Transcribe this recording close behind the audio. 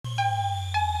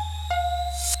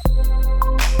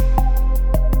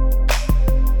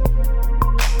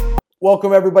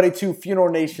Welcome, everybody, to Funeral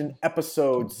Nation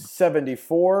episode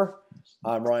 74.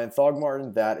 I'm Ryan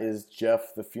Thogmartin. That is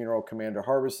Jeff, the Funeral Commander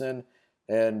Harbison.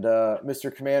 And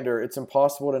Mr. Commander, it's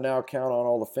impossible to now count on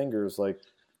all the fingers. Like,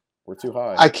 we're too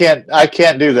high. I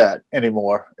can't do that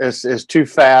anymore. It's too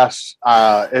fast.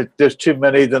 There's too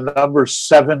many. The number's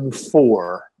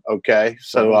 74. Okay,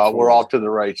 so we're off to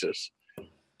the races.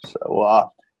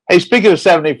 So, hey, speaking of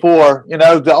 74,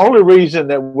 the only reason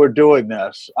that we're doing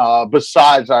this,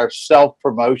 besides our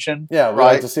self-promotion. Yeah, we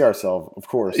like to see ourselves, of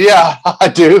course. Yeah, I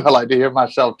do. I like to hear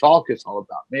myself talk. It's all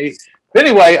about me. But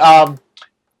anyway,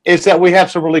 is that we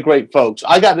have some really great folks.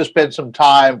 I got to spend some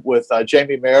time with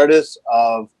Jamie Meredith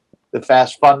of the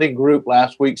Fast Funding Group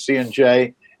last week,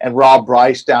 C&J, and Rob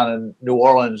Bryce down in New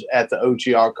Orleans at the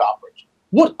OGR conference.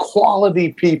 What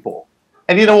quality people.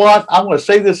 And you know what? I'm going to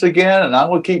say this again, and I'm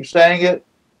going to keep saying it.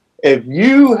 If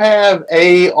you have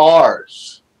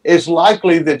ARs, it's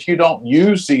likely that you don't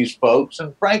use these folks,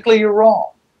 and frankly, you're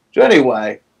wrong. So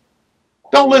anyway,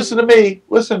 don't listen to me.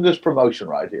 Listen to this promotion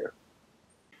right here.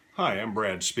 Hi, I'm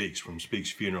Brad Speaks from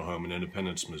Speaks Funeral Home in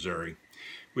Independence, Missouri.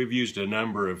 We've used a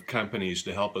number of companies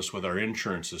to help us with our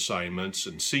insurance assignments,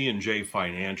 and C&J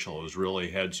Financial is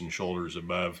really heads and shoulders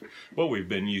above what we've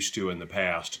been used to in the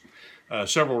past.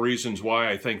 Several reasons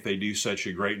why I think they do such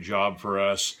a great job for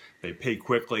us. They pay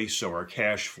quickly, so our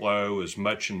cash flow is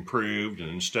much improved, and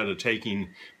instead of taking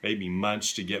maybe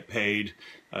months to get paid,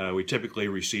 we typically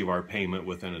receive our payment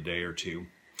within a day or two.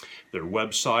 Their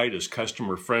website is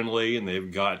customer friendly, and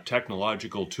they've got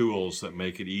technological tools that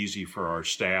make it easy for our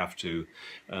staff to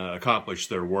accomplish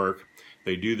their work.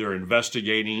 They do their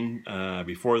investigating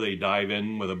before they dive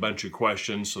in with a bunch of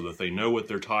questions so that they know what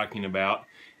they're talking about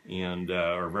and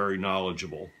are very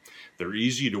knowledgeable. They're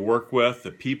easy to work with.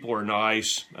 The people are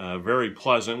nice, very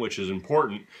pleasant, which is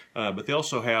important, but they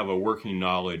also have a working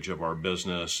knowledge of our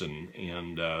business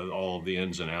and all of the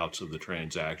ins and outs of the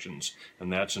transactions,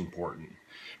 and that's important.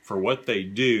 For what they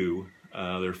do,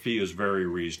 their fee is very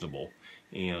reasonable,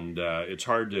 and it's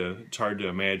hard to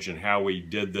imagine how we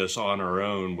did this on our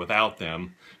own without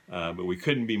them, but we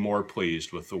couldn't be more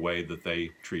pleased with the way that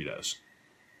they treat us.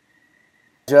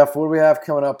 Jeff, what do we have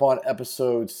coming up on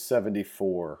episode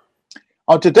 74?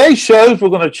 On today's shows, we're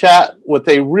going to chat with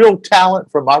a real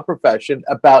talent from our profession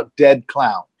about dead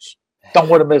clowns. Don't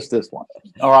want to miss this one.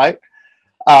 All right.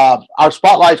 Our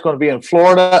spotlight is going to be in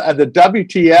Florida, and the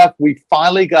WTF, we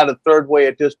finally got a third way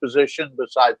of disposition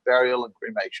besides burial and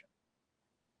cremation.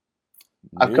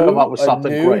 I've come up with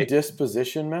something great.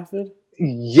 Disposition method?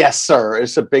 Yes, sir.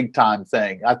 It's a big time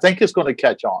thing. I think it's going to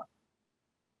catch on.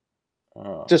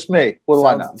 Just me. What do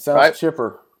I know? Sounds right?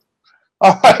 Chipper.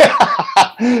 All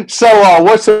right. So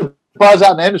what's the buzz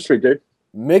out in the industry, dude?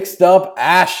 Mixed up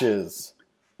ashes.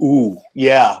 Ooh,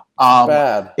 yeah.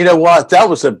 Bad. You know what? That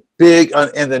was a big,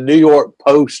 and the New York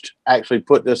Post actually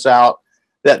put this out,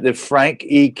 that the Frank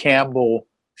E. Campbell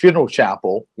Funeral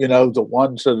Chapel, the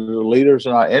ones that are the leaders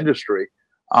in our industry,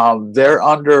 they're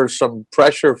under some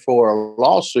pressure for a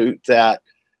lawsuit that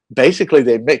basically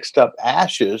they mixed up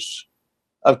ashes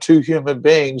of two human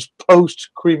beings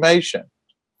post-cremation.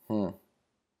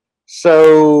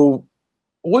 So,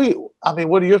 what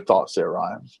are your thoughts there,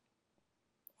 Ryan?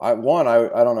 I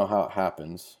don't know how it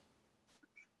happens.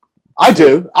 I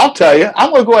do. I'll tell you.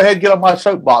 I'm going to go ahead and get on my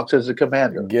soapbox as a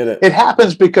commander. Get it. It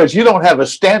happens because you don't have a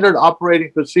standard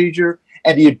operating procedure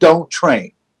and you don't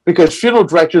train. Because funeral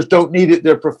directors don't need it.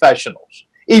 They're professionals.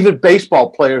 Even baseball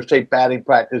players take batting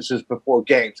practices before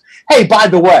games. Hey, by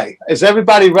the way, is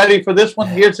everybody ready for this one?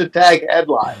 Here's the tag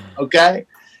headline, okay?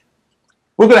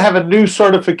 We're going to have a new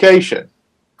certification.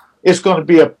 It's going to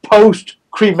be a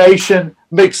post-cremation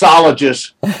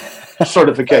mixologist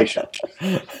certification.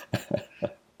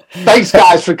 Thanks,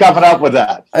 guys, for coming up with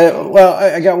that.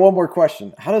 I got one more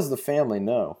question. How does the family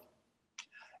know?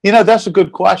 That's a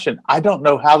good question. I don't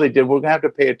know how they did. We're going to have to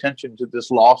pay attention to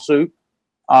this lawsuit.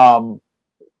 Frank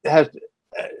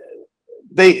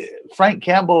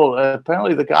Campbell,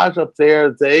 apparently the guys up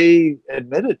there, they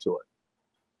admitted to it.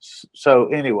 So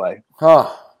anyway.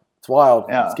 It's wild.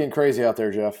 Yeah. It's getting crazy out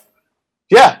there, Jeff.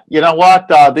 Yeah. You know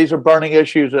what? These are burning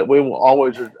issues that we will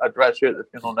always address here at the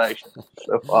Funeral Nation.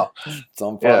 So, it's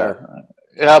on fire.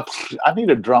 Yeah, I need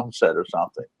a drum set or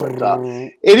something. But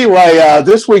anyway,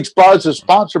 this week's buzz is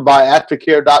sponsored by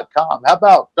Aftercare.com. How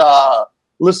about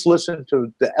let's listen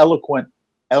to the eloquent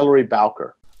Ellery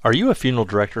Bowker. Are you a funeral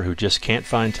director who just can't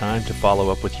find time to follow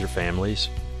up with your families?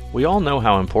 We all know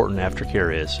how important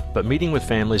aftercare is, but meeting with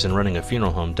families and running a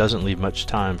funeral home doesn't leave much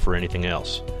time for anything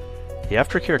else. The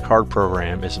Aftercare Card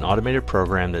Program is an automated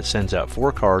program that sends out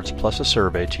 4 cards plus a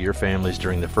survey to your families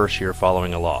during the first year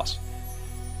following a loss.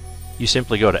 You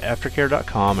simply go to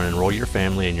aftercare.com and enroll your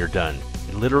family and you're done.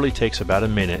 It literally takes about a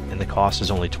minute and the cost is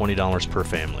only $20 per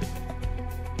family.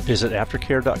 Visit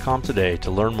aftercare.com today to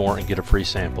learn more and get a free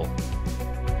sample.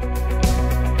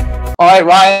 All right,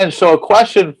 Ryan. So a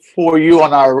question for you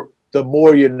on our The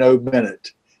More You Know Minute.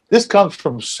 This comes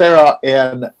from Sarah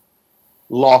in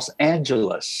Los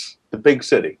Angeles, the big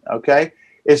city. Okay.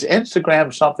 Is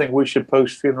Instagram something we should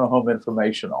post funeral home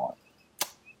information on?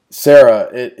 Sarah,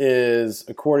 it is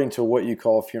according to what you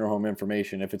call funeral home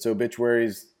information. If it's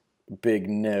obituaries, big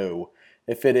no.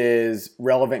 If it is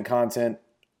relevant content,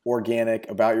 organic,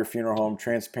 about your funeral home,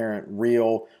 transparent,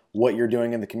 real, what you're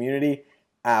doing in the community,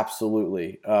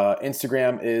 absolutely.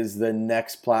 Instagram is the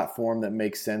next platform that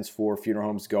makes sense for funeral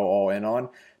homes to go all in on.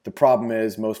 The problem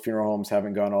is most funeral homes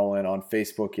haven't gone all in on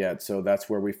Facebook yet, so that's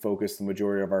where we focus the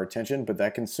majority of our attention. But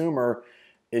that consumer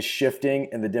is shifting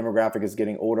and the demographic is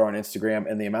getting older on Instagram,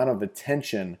 and the amount of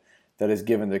attention that is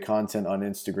given to content on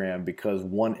Instagram because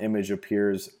one image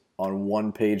appears on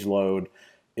one page load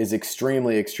is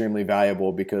extremely, extremely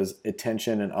valuable because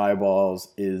attention and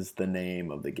eyeballs is the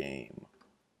name of the game.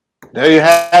 There you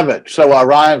have it. So,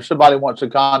 Ryan, if somebody wants to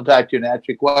contact you and ask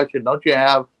you a question, don't you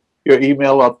have your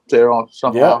email up there on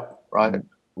somehow? Yeah. Right.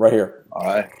 Right here. All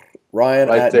right. Ryan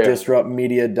Right at there.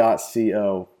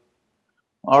 disruptmedia.co.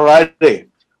 All righty.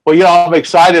 Well, I'm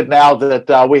excited now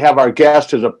that we have our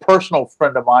guest who's a personal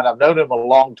friend of mine. I've known him a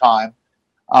long time.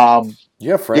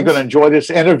 You have friends? You're going to enjoy this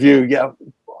interview. Yeah,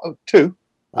 two.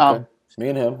 Okay. Me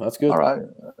and him. That's good. All right.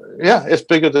 Yeah, it's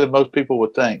bigger than most people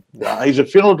would think. He's a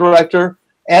funeral director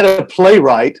and a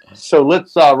playwright. So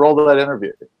let's roll that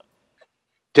interview.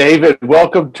 David,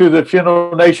 welcome to the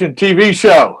Funeral Nation TV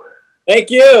show. Thank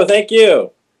you. Thank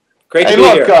you. Great to be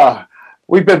here.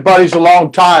 We've been buddies a long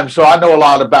time, so I know a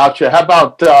lot about you. How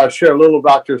about share a little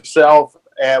about yourself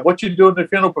and what you do in the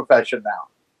funeral profession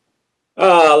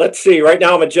now? Let's see. Right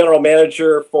now, I'm a general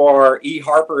manager for E.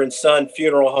 Harper and Son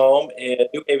Funeral Home in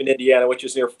New Haven, Indiana, which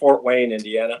is near Fort Wayne,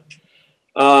 Indiana.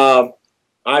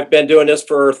 I've been doing this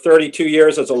for 32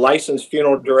 years as a licensed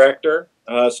funeral director.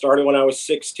 Started when I was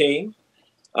 16.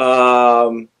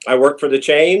 I worked for the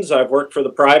chains. I've worked for the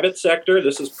private sector.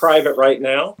 This is private right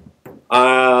now.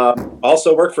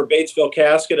 Also worked for Batesville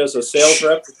Casket as a sales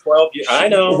rep for 12 years. I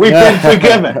know. We've been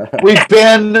forgiven. We've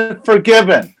been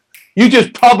forgiven. You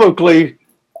just publicly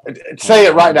say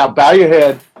it right now. Bow your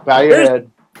head. Bow your head.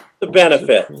 The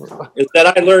benefit is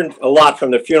that I learned a lot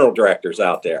from the funeral directors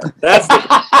out there. That's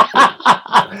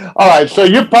all right. So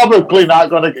you're publicly not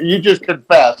going to. You just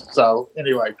confessed. So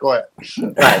anyway, go ahead.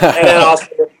 Right. And then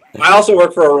I also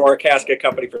worked for Aurora Casket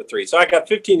Company for 3. So I got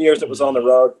 15 years that was on the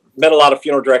road. Met a lot of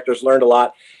funeral directors. Learned a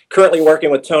lot. Currently working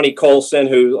with Tony Colson,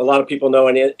 who a lot of people know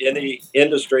in the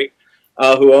industry,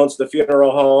 who owns the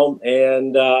funeral home,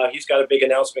 and he's got a big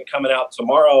announcement coming out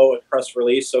tomorrow, a press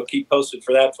release. So keep posted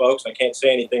for that, folks. I can't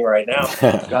say anything right now.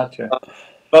 Gotcha.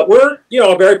 But we're,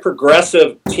 a very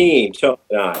progressive team, Tony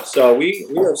and I. So we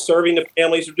are serving the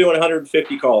families. We're doing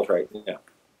 150 calls right now.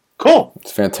 Cool.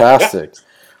 It's fantastic. Yeah.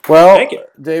 Well, Thank you.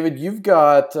 David, you've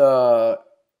got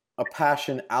a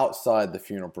passion outside the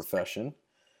funeral profession.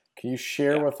 Can you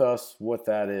share with us what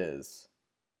that is?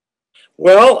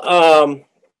 Well,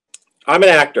 I'm an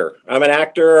actor.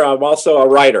 I'm also a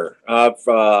writer.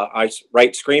 I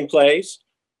write screenplays.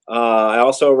 I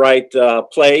also write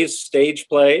plays, stage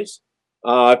plays.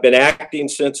 I've been acting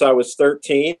since I was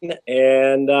 13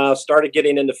 and started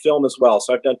getting into film as well.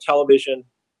 So I've done television,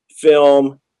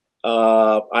 film.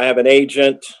 I have an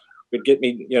agent who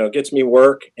gets me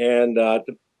work and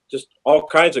just all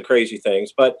kinds of crazy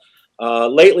things. But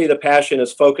lately the passion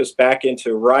is focused back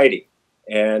into writing,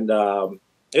 and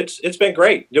it's been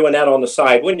great doing that on the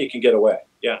side when you can get away.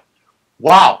 Yeah.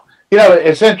 Wow.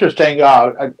 It's interesting.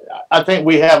 I think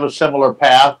we have a similar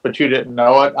path, but you didn't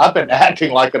know it. I've been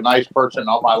acting like a nice person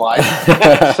all my life.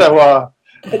 So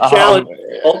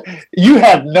you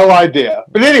have no idea.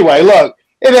 But anyway, look,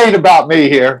 it ain't about me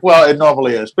here. Well, it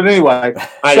normally is. But anyway,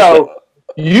 so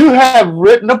you have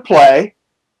written a play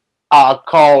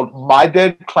called My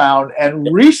Dead Clown and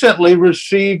recently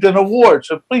received an award.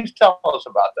 So please tell us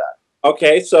about that.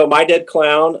 Okay, so My Dead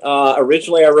Clown,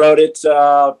 originally I wrote it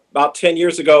about 10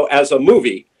 years ago as a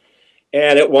movie,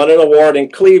 and it won an award in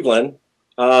Cleveland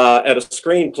at a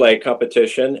screenplay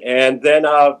competition. And then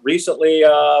recently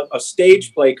a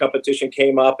stage play competition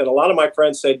came up, and a lot of my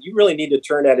friends said, you really need to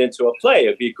turn that into a play.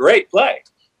 It'd be a great play.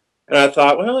 And I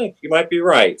thought, well, you might be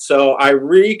right. So I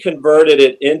reconverted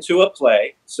it into a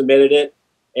play, submitted it,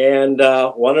 and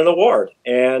won an award.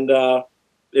 And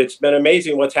it's been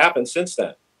amazing what's happened since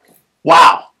then.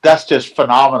 Wow, that's just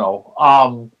phenomenal.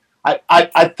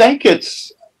 I think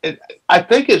it's I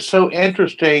think it's so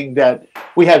interesting that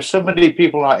we have so many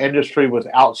people in our industry with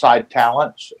outside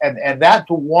talents, and that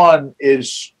one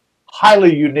is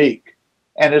highly unique.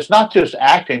 And it's not just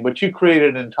acting, but you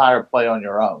created an entire play on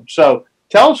your own. So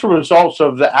tell us the results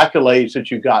of the accolades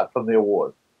that you got from the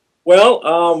award.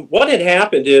 Well, what had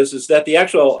happened is that the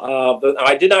actual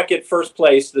I did not get first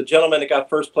place. The gentleman that got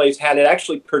first place had it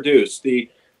actually produced. The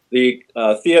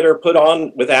theater put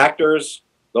on with actors,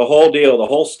 the whole deal, the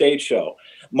whole stage show.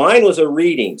 Mine was a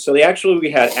reading. So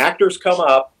we had actors come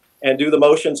up and do the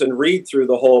motions and read through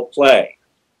the whole play.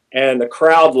 And the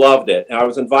crowd loved it. And I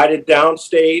was invited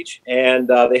downstage, and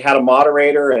they had a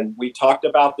moderator, and we talked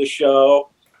about the show.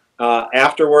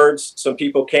 Afterwards, some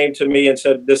people came to me and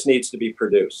said, this needs to be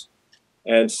produced.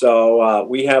 And so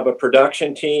we have a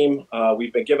production team.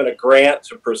 We've been given a grant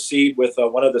to proceed with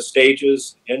one of the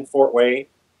stages in Fort Wayne.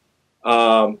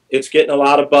 It's getting a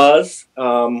lot of buzz.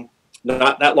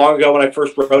 Not that long ago when I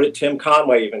first wrote it, Tim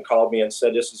Conway even called me and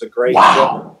said, this is a great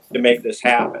show to make this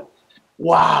happen.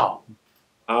 Wow.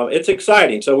 It's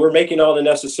exciting. So we're making all the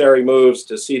necessary moves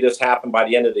to see this happen by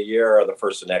the end of the year or the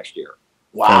first of next year.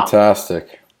 Wow.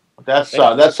 Fantastic. That's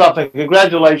something.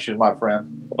 Congratulations, my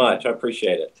friend. Much. I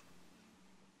appreciate it.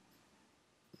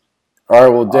 All right.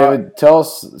 Well, David, tell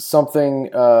us something.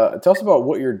 Tell us about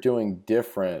what you're doing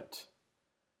different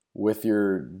with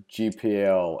your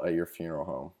GPL at your funeral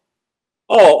home.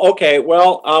 Oh, okay.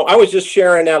 Well, I was just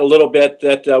sharing that a little bit,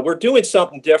 that we're doing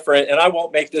something different, and I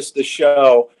won't make this the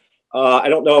show. I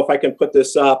don't know if I can put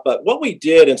this up, but what we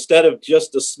did, instead of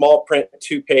just a small print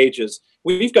 2 pages,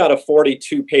 we've got a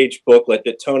 42-page booklet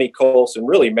that Tony Colson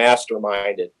really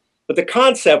masterminded. But the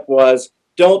concept was,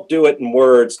 don't do it in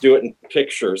words, do it in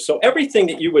pictures. So everything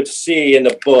that you would see in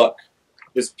the book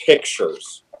is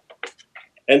pictures.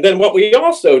 And then what we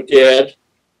also did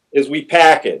is we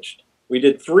packaged. We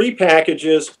did 3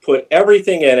 packages, put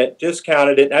everything in it,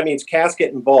 discounted it. That means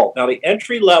casket and vault. Now, the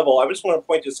entry level, I just want to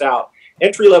point this out,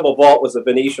 entry level vault was a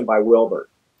Venetian by Wilbert.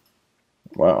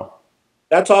 Wow.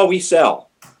 That's all we sell.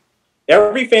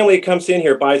 Every family that comes in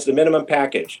here buys the minimum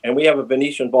package, and we have a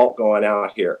Venetian vault going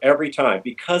out here every time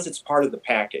because it's part of the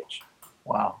package.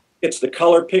 Wow. It's the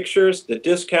color pictures, the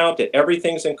discount, that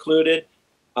everything's included.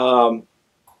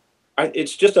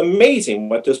 It's just amazing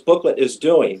what this booklet is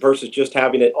doing versus just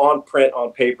having it on print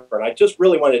on paper. And I just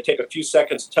really wanted to take a few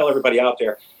seconds to tell everybody out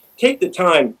there, take the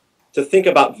time to think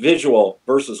about visual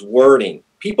versus wording.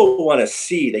 People want to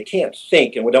see, they can't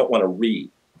think, and we don't want to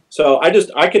read. So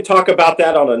I could talk about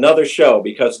that on another show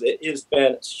because it has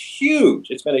been huge.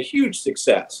 It's been a huge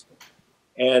success.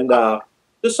 And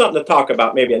just something to talk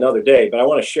about maybe another day, but I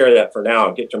want to share that for now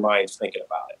and get your minds thinking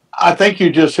about it. I think you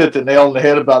just hit the nail on the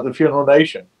head about the Funeral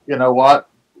Nation. You know what?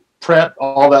 Print,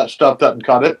 all that stuff doesn't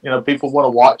cut it. You know, people want to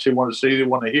watch, they want to see, they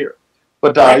want to hear.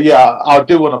 But yeah, I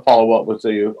do want to follow up with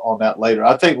you on that later.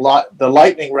 I think the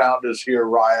lightning round is here,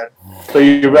 Ryan. So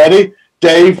you ready?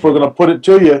 Dave, we're going to put it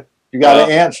to you. You got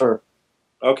to answer.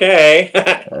 Okay.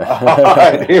 All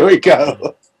right, here we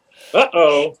go.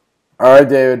 Uh-oh. All right,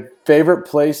 David. Favorite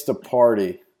place to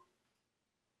party?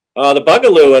 The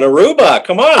Boogaloo in Aruba.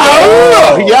 Come on.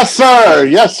 Oh, yes, sir.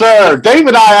 Yes, sir. Dave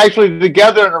and I actually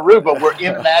together in Aruba. We're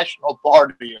international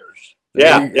partiers.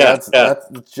 Yeah, That's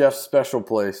Jeff's special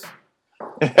place.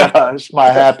 Yeah, it's my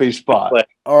happy spot.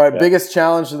 All right, biggest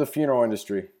challenge to the funeral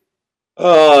industry?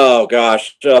 Oh,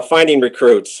 gosh. Finding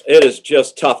recruits. It is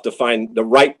just tough to find the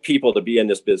right people to be in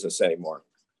this business anymore.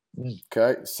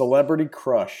 Okay. Celebrity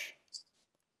crush?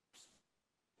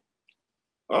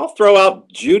 I'll throw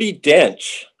out Judi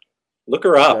Dench. Look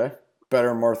her up. Okay. Better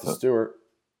than Martha Stewart.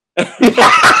 Don't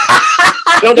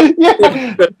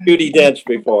Judi Dench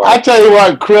before. I tell you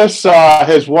what, Chris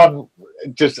has one.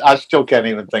 I still can't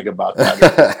even think about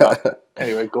that.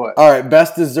 Anyway, go ahead. All right,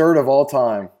 best dessert of all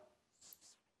time.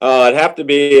 It'd have to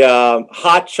be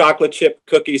hot chocolate chip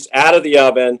cookies out of the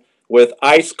oven with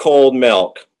ice cold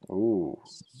milk. Ooh.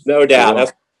 No doubt.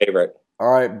 That's my favorite.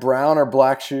 All right, brown or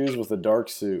black shoes with a dark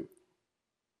suit?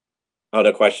 Oh,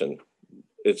 no question.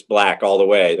 It's black all the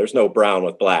way. There's no brown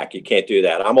with black. You can't do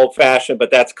that. I'm old-fashioned,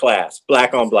 but that's class.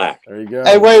 Black on black. There you go.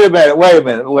 Hey, wait a minute.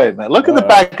 Look at the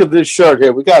back of this shirt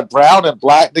here. We got brown and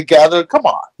black together. Come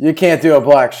on. You can't do a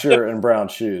black shirt and brown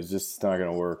shoes. It's not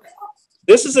going to work.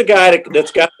 This is a guy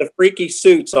that's got the freaky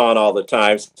suits on all the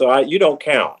time, so you don't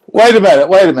count. Wait a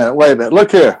minute.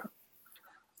 Look here.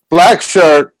 Black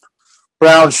shirt,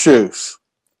 brown shoes.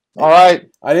 All right?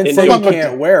 I didn't say you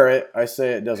can't wear it. I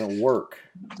say it doesn't work.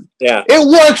 Yeah. It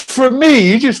works for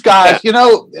me. You just guys, you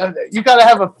got to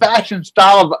have a fashion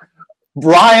style.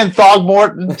 Brian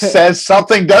Thogmorton says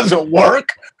something doesn't work.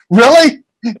 Really?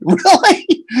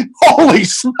 Holy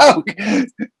smoke.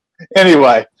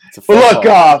 Anyway, It's a well, fun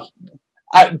look,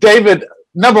 talk. David,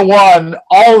 number one,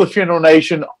 all the Funeral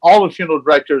Nation, all the funeral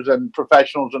directors and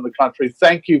professionals in the country,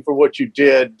 thank you for what you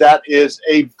did. That is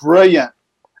a brilliant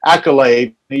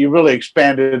accolade. You really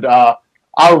expanded our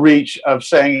reach of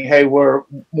saying, hey, we're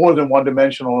more than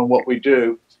one-dimensional in what we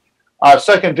do.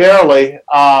 Secondarily,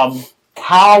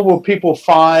 how will people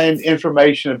find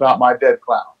information about My Dead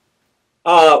Clown?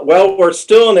 Well, we're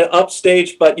still in the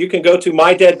upstage, but you can go to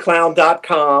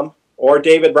mydeadclown.com or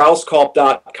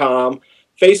davidrouskalp.com.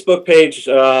 Facebook page,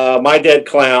 My Dead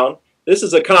Clown. This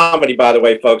is a comedy, by the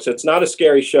way, folks. It's not a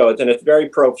scary show, and it's very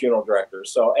pro funeral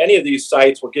directors. So any of these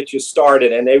sites will get you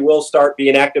started, and they will start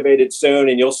being activated soon,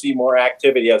 and you'll see more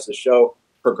activity as the show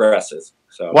progresses.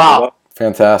 So wow,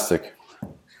 fantastic.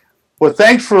 Well,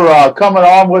 thanks for coming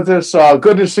on with us.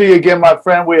 Good to see you again, my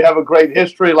friend. We have a great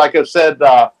history. Like I said,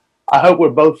 I hope we're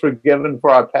both forgiven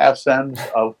for our past sins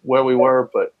of where we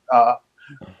were, but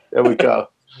there we go.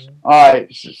 All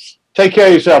right. Take care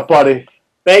of yourself, buddy.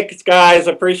 Thanks, guys.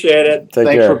 Appreciate it.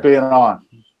 Thanks for being on.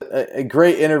 A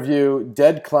great interview.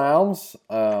 Dead clowns.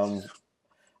 I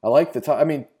like the I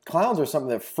mean, clowns are something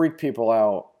that freak people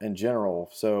out in general.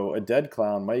 So a dead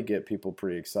clown might get people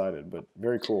pretty excited, but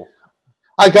very cool.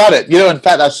 I got it. In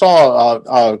fact, I saw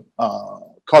a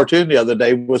cartoon the other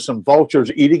day with some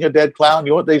vultures eating a dead clown.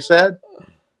 You know what they said?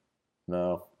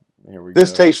 No. Here we go.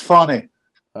 This tastes funny.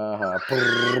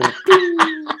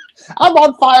 I'm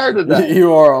on fire today.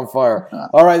 You are on fire.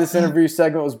 All right, this interview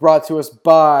segment was brought to us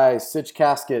by Sitch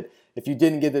Casket. If you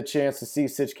didn't get the chance to see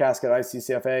Sitch Casket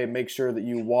ICCFA, make sure that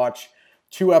you watch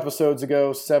 2 episodes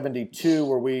ago, 72,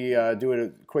 where we do a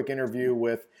quick interview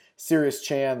with Sirius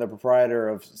Chan, the proprietor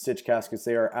of Sitch Caskets.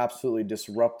 They are absolutely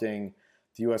disrupting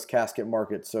the U.S. casket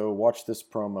market, so watch this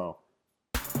promo.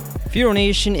 Funeral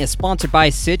Nation is sponsored by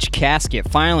Sitch Casket.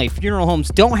 Finally, funeral homes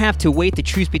don't have to wait to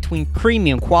choose between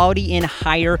premium quality and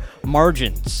higher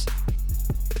margins.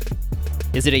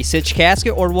 Is it a Sitch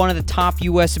Casket or one of the top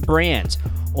U.S. brands?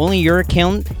 Only your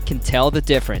accountant can tell the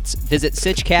difference. Visit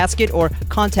Sitch Casket or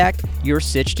contact your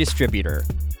Sitch distributor.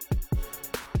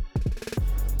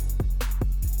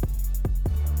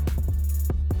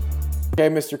 Okay,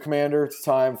 Mr. Commander, it's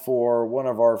time for one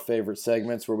of our favorite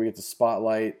segments where we get to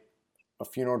spotlight a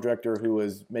funeral director who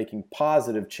is making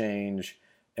positive change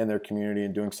in their community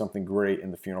and doing something great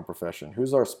in the funeral profession.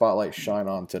 Who's our spotlight shine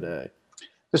on today?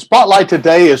 The spotlight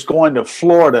today is going to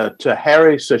Florida to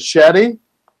Harry Sacchetti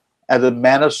at the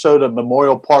Manasota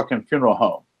Memorial Park and Funeral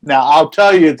Home. Now, I'll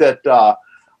tell you that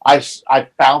I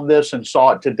found this and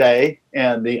saw it today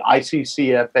in the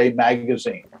ICCFA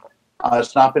magazine.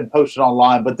 It's not been posted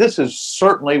online, but this is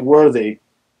certainly worthy,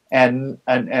 and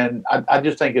I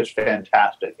just think it's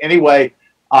fantastic. Anyway,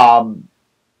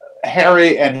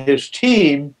 Harry and his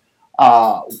team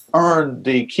earned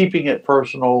the Keeping It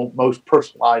Personal Most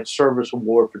Personalized Service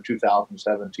Award for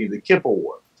 2017, the KIP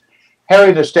Award. Harry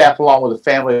and his staff, along with the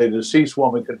family of the deceased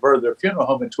woman, converted their funeral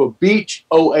home into a beach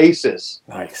oasis.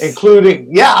 Nice.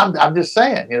 Including, I'm just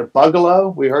saying, bungalow.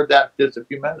 We heard that just a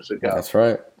few minutes ago. That's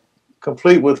right.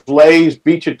 Complete with lays,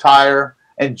 beach attire,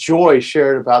 and joy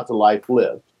shared about the life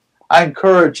lived. I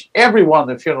encourage everyone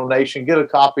in the Funeral Nation, get a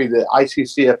copy of the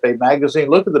ICCFA magazine,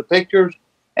 look at the pictures,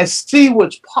 and see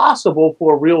what's possible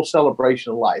for a real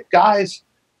celebration of life. Guys,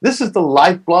 this is the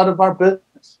lifeblood of our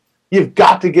business. You've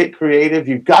got to get creative.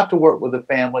 You've got to work with the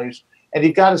families, and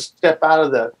you've got to step out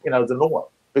of the norm,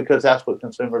 because that's what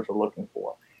consumers are looking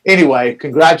for. Anyway,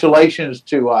 congratulations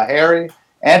to Harry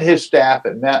and his staff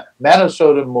at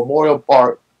Manasota Memorial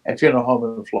Park and Funeral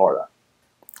Home in Florida.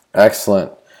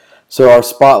 Excellent. So our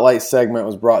spotlight segment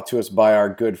was brought to us by our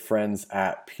good friends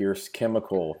at Pierce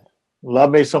Chemical.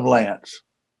 Love me some Lance.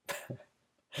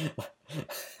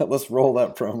 Let's roll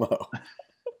that promo.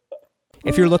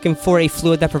 If you're looking for a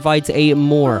fluid that provides a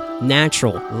more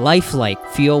natural, lifelike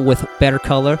feel with better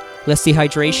color, less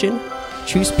dehydration,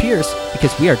 choose Pierce,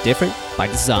 because we are different by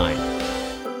design.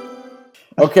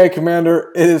 Okay,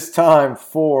 Commander, it is time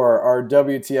for our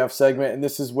WTF segment, and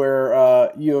this is where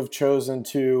you have chosen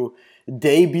to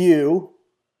debut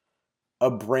a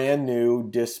brand new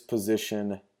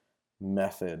disposition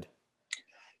method.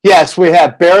 Yes, we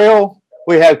have burial,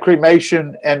 we have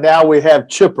cremation, and now we have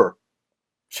chipper.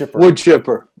 Wood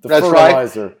chipper. That's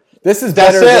fertilizer. Right. This is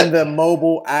better than the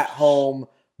mobile at-home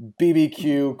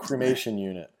BBQ cremation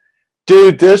unit.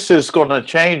 Dude, this is going to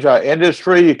change our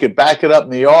industry. You can back it up in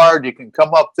the yard. You can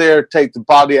come up there, take the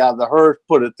body out of the hearse,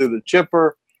 put it through the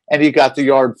chipper, and you got the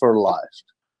yard fertilized.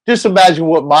 Just imagine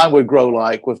what mine would grow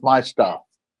like with my stuff,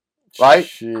 right?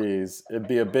 Jeez, it'd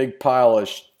be a big pile of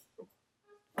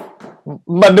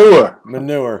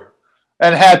manure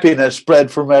and happiness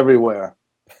spread from everywhere.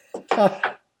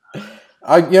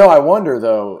 I wonder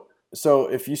though. So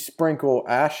if you sprinkle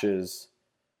ashes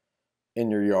in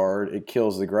your yard, it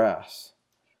kills the grass.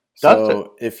 Does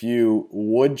So if you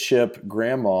wood chip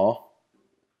grandma,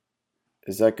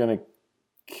 is that going to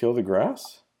kill the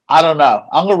grass? I don't know.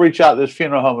 I'm going to reach out to this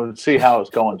funeral home and see how it's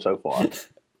going so far.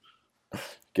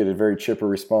 Get a very chipper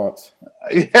response.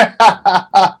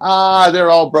 Yeah, they're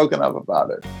all broken up about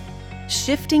it.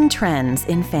 Shifting trends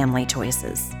in family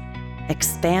choices,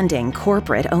 expanding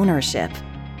corporate ownership,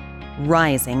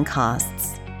 rising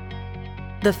costs.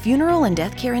 The funeral and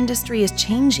death care industry is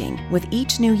changing with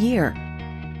each new year.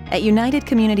 At United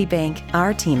Community Bank,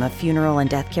 our team of funeral and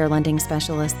death care lending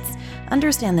specialists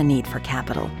understand the need for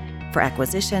capital for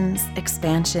acquisitions,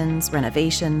 expansions,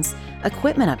 renovations,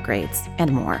 equipment upgrades,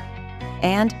 and more.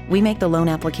 And we make the loan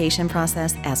application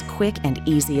process as quick and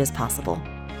easy as possible.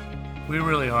 We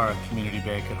really are a community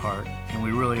bank at heart, and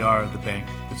we really are the bank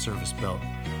that service built.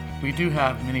 We do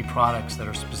have many products that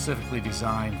are specifically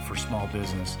designed for small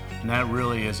business, and that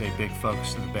really is a big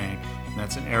focus of the bank. And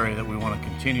that's an area that we want to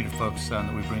continue to focus on,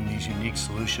 that we bring these unique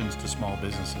solutions to small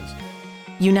businesses.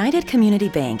 United Community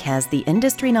Bank has the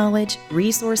industry knowledge,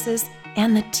 resources,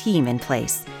 and the team in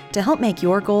place to help make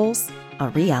your goals a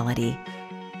reality.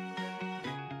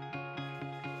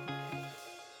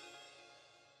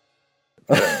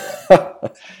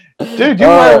 Dude, you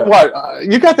wear what?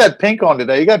 You got that pink on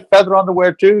today. You got feather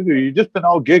underwear too? Or you just been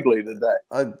all giggly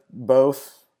today?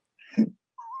 Both.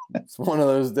 It's one of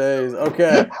those days.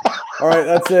 Okay. All right,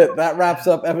 that's it. That wraps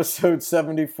up episode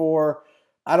 74.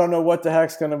 I don't know what the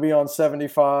heck's going to be on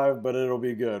 75, but it'll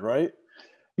be good, right?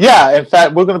 Yeah. In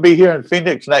fact, we're going to be here in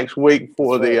Phoenix next week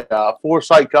for the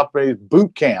Foresight Company's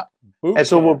boot camp.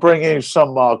 So we'll bring in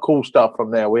some cool stuff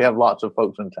from there. We have lots of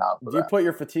folks in town. Do you put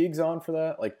your fatigues on for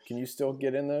that? Like, can you still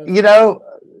get in those?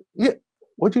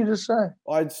 What'd you just say?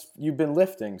 Well, you've been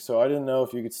lifting, so I didn't know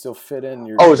if you could still fit in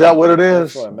your. Oh, is that what it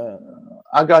is? That's what I meant.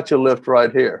 I got your lift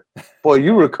right here. Boy,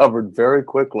 you recovered very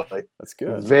quickly. That's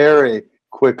good. Very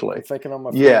quickly. I'm thinking on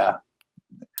my feet.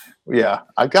 Yeah,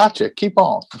 I got you. Keep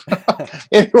on.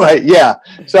 Anyway, yeah.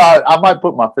 So I might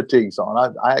put my fatigues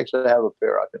on. I actually have a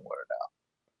pair I can wear now.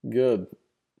 Good.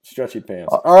 Stretchy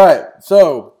pants. All right.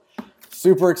 So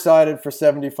super excited for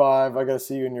 75. I got to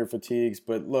see you in your fatigues.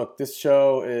 But look, this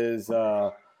show is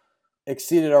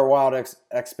exceeded our wild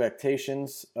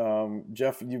expectations.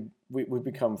 Jeff, we've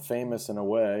become famous in a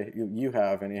way. You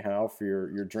have, anyhow, for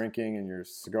your drinking and your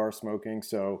cigar smoking.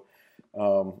 So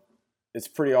it's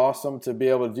pretty awesome to be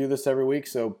able to do this every week.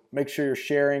 So make sure you're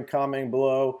sharing, commenting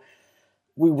below.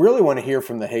 We really want to hear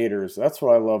from the haters. That's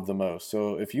what I love the most.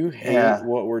 So if you hate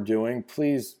what we're doing,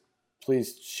 please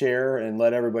share and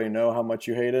let everybody know how much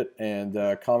you hate it, and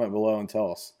comment below and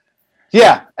tell us.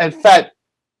 Yeah. In fact,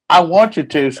 I want you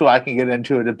to, so I can get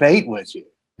into a debate with you.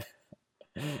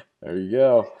 There you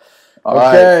go. All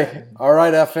right,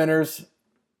 FNers.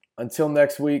 Until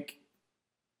next week,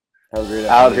 have a great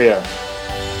afternoon. Out here.